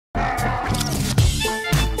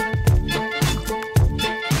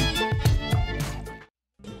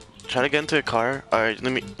Try to get into a car. Alright,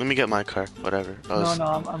 let me get my car. Whatever.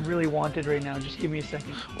 No, I'm really wanted right now. Just give me a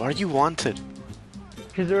second. Why are you wanted?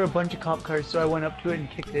 Because there were a bunch of cop cars, so I went up to it and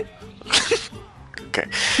kicked it. Okay.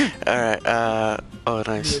 Alright, oh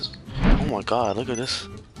nice. Oh my god, look at this.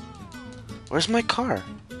 Where's my car?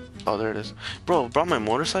 Oh, there it is. Bro, brought my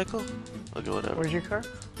motorcycle? Okay, whatever. Where's your car?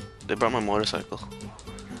 They brought my motorcycle.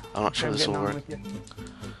 I'm not sure this will work.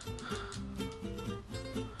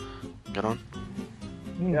 Get on.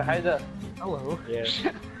 Yeah, hi there. Hello. Yeah.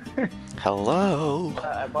 Hello.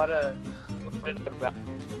 I bought a... What did you buy?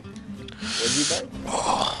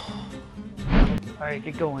 Alright,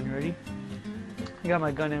 get going. Ready? I got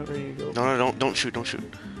my gun out ready to go. No, don't shoot.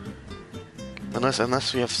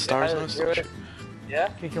 Unless we have stars on us, don't shoot. Yeah?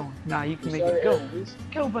 Get going. Nah, you can make it. Go.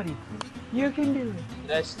 Go, buddy. You can do it.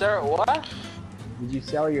 Did I start what? Did you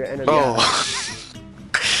sell your energy? Oh.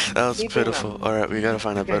 That was pitiful. Alright, we gotta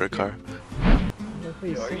find a better car.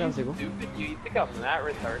 Yo, are you stupid? You think I'm that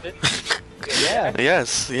retarded? Yeah.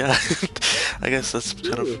 Yes, yeah. I guess that's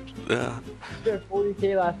kind of, yeah. You spent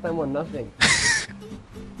 40K last time on nothing.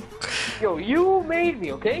 Yo, you made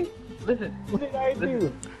me, okay? Listen. What did I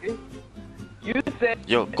do? Okay? You said...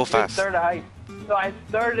 Yo, go fast. Start a heist. So I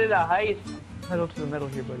started a heist. Pedal to the metal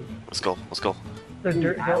here, buddy. Let's go. The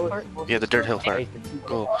dirt hill part? Yeah, the dirt hill part.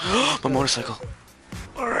 Go. My motorcycle.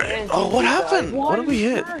 Alright. Oh, what happened? What did we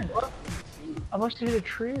hit? I must have hit a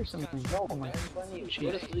tree or something. Oh my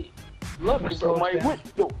jeez. Look, bro, my whip.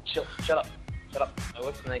 Yo, shut up. My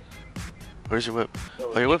whip's nice. Where's your whip?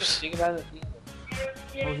 Yo, Oh, your whip's? you can have it.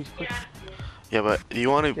 Oh, he's quick. Yeah, but do you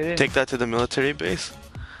want to take that to the military base?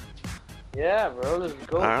 Yeah, bro, let's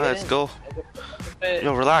go. Alright, let's go.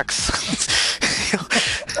 Yo, relax.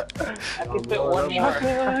 I can fit one more. I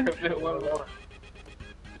can fit one more.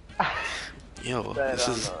 Yo, this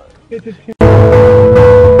is...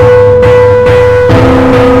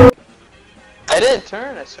 I didn't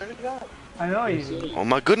turn, I swear to God. I know you did. Oh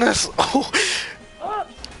my goodness! Oh!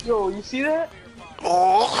 Yo, you see that?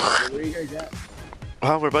 Oh! Where you guys at?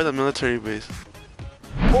 Wow, we're by the military base.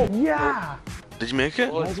 Oh, yeah! Did you make it?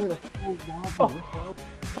 Oh,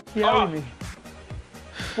 Yeah, we made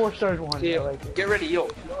 4 stars one. yeah, I like it. get ready, yo.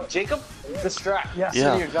 Jacob, distract. Yeah.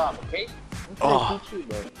 Yeah. Do your job, okay? Oh.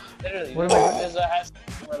 Literally, What this is a has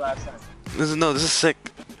for last time. This is sick.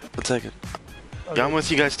 1 second. Yeah, I'm with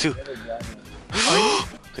you guys too.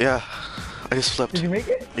 Yeah, I just flipped. Did you make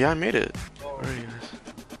it? Yeah, I made it. Where are you guys?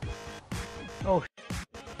 Oh,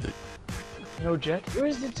 no jet?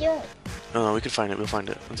 Where's the jet? No, we can find it. We'll find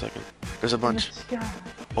it. 1 second. There's a bunch. In the sky.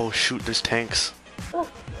 Oh shoot, there's tanks.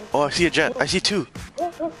 Oh, I see a jet. I see 2.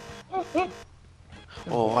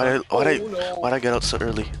 Oh, why'd I get out so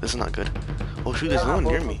early? This is not good. Oh shoot, there's no one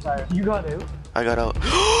near me. You got out? I got out.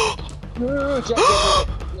 No,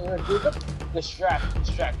 Jacob. Distract.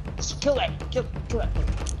 Just kill that. Kill that.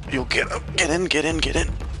 Yo, get up. Get in.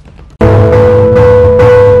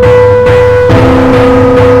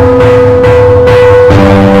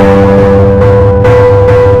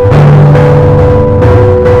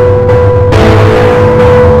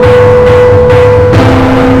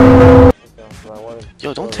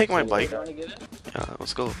 Yo, don't take my bike. Yeah,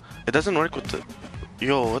 let's go. It doesn't work with the...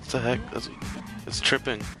 Yo, what the heck? It's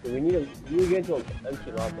tripping. We need to get to an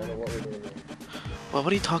empty lobby. I don't know what we're doing here. Well,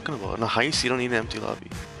 what are you talking about? In a heist, you don't need an empty lobby.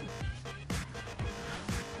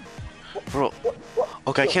 Bro.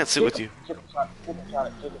 Okay, I can't sit with you. Take a shot.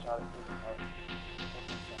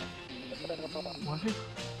 What?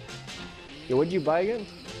 Yo, what did you buy again?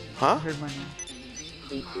 I Huh? heard my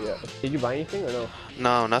name. Yeah. Did you buy anything or no?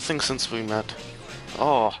 No, nothing since we met.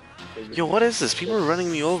 Oh. Yo, what is this? People are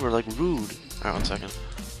running me over like rude. Alright, 1 second.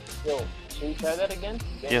 Yo, should we try that again?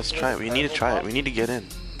 Yes, try it. We need to try it. We need to get in.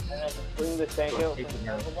 And I can bring the tank out from the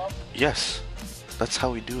cargo bomb? Yes. That's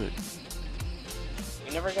how we do it.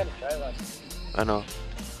 We never got to try last. I know.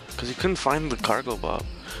 Cause you couldn't find the cargo bob.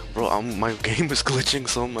 Bro, my game is glitching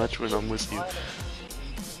so much when I'm with you.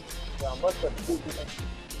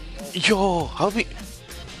 Yo, help me.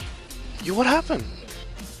 Yo, what happened?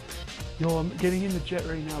 Yo, I'm getting in the jet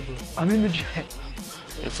right now, bro. I'm in the jet.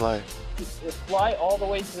 You fly. Let's fly all the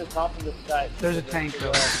way to the top of the sky. There's a tank,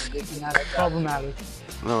 though. And that's problematic.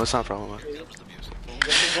 No, it's not problematic. You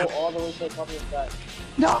have to go all the way to the top of the sky.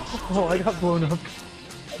 No! Oh, I got blown up.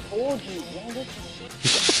 I told you.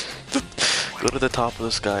 Go to the top of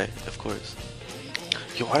the sky, of course.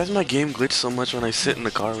 Yo, why does my game glitch so much when I sit in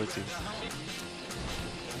the car with you?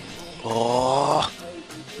 Oh.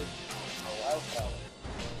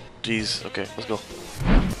 Jeez. Okay, let's go.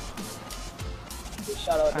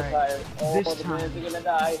 Shout out the tire. Oh, This the time. man's gonna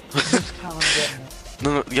die. This time I'm getting it.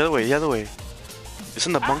 No, the other way, the other way. It's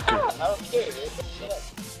in the bunker. I don't care, dude. Shut up.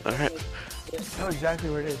 Alright. I know exactly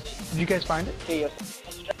where it is. Did you guys find it? Okay,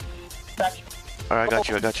 Alright, I got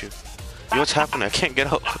you, I got you. Yo, what's happening? I can't get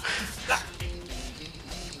out.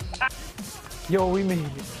 Yo, we made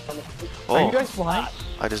it. Oh, Are you guys flying?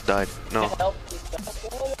 I just died. No. help.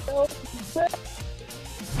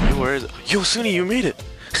 Yo, where is it? Yo, Sunny, you made it.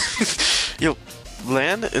 Yo,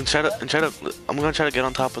 land and try to. I'm gonna try to get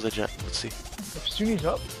on top of the jet. Let's see. If Sunni's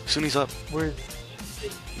up, Sunny's up. where is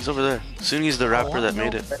He's over there. Sunny's the rapper that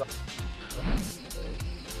made it.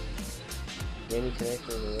 Gaming connection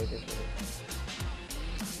is really good.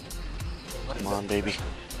 Come on, baby.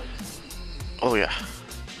 Oh yeah.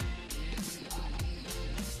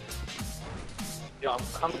 Yo, I'm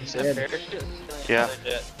coming to Yeah. the parachute. Yeah.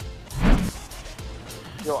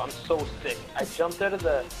 Yo, I'm so sick. I jumped out of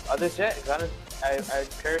the other jet, I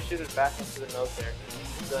parachuted back into the nose there.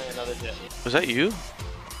 Doing another jet. Was that you?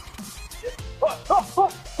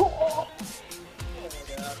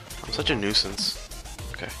 I'm such a nuisance.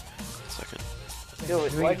 Okay. Second. Yo,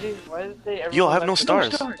 why did they Yo, I have no everyone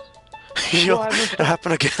stars. stars? Yo, I have no it stars.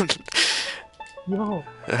 happened again. Yo,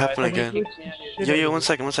 It happened Like, again. Yo, one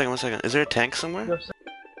second. Is there a tank somewhere? Yo,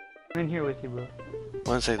 I'm in here with you, bro.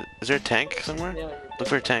 One second. Is there a tank somewhere? Yeah. Look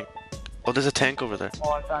for a tank. Oh, there's a tank over there.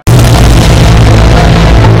 Oh, I found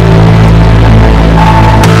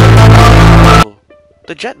Oh,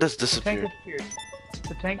 the jet just the tank disappeared. disappeared.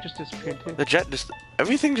 The tank just disappeared too. The jet just.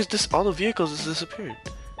 Everything just. All the vehicles just disappeared.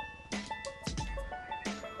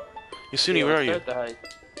 Yasuni, where are you? I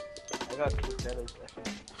got kicked out of this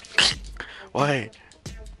session. Why?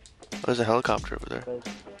 Oh, there's a helicopter over there.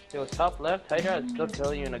 Yo, top left, Hydra, I'd still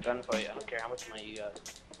kill you in a gunfight. I don't care how much money you got.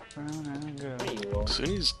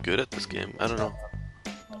 Suni's good at this game. I don't know.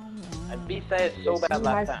 I beat Sayed so bad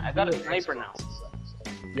last time. I got a sniper now.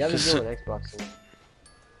 You have to do an Xbox.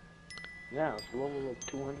 Yeah, it's level like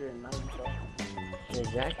 295.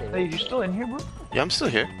 Exactly. Hey, you still in here, bro? Yeah, I'm still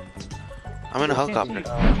here. I'm in a helicopter.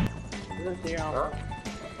 Isn't there on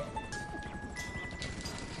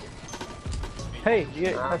Hey,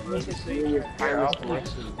 You are you can see your You know,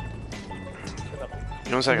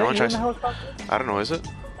 one second. I want to you in the try. helicopter? I don't know. Is it?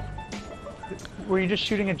 Were you just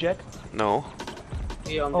shooting a jet? No.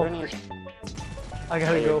 Yeah, I'm Oh. running. I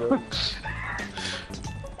gotta go.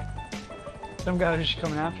 Some guy was just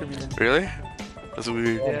coming after me then. Really? That's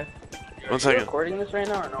weird. Yeah. One You second. recording this right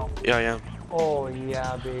now or no? Yeah, I am. Oh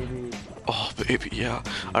yeah, baby. Oh, baby, yeah.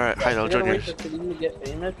 Alright, hi, I'll I join gotta wait yours. for you to get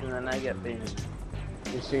famous and then I get famous.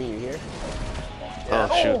 You see you here? Oh,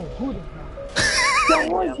 shoot. who the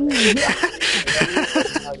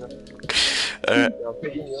Alright. I'll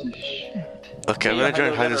pick you up. Okay, I'm gonna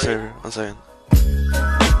join hi the server. One second.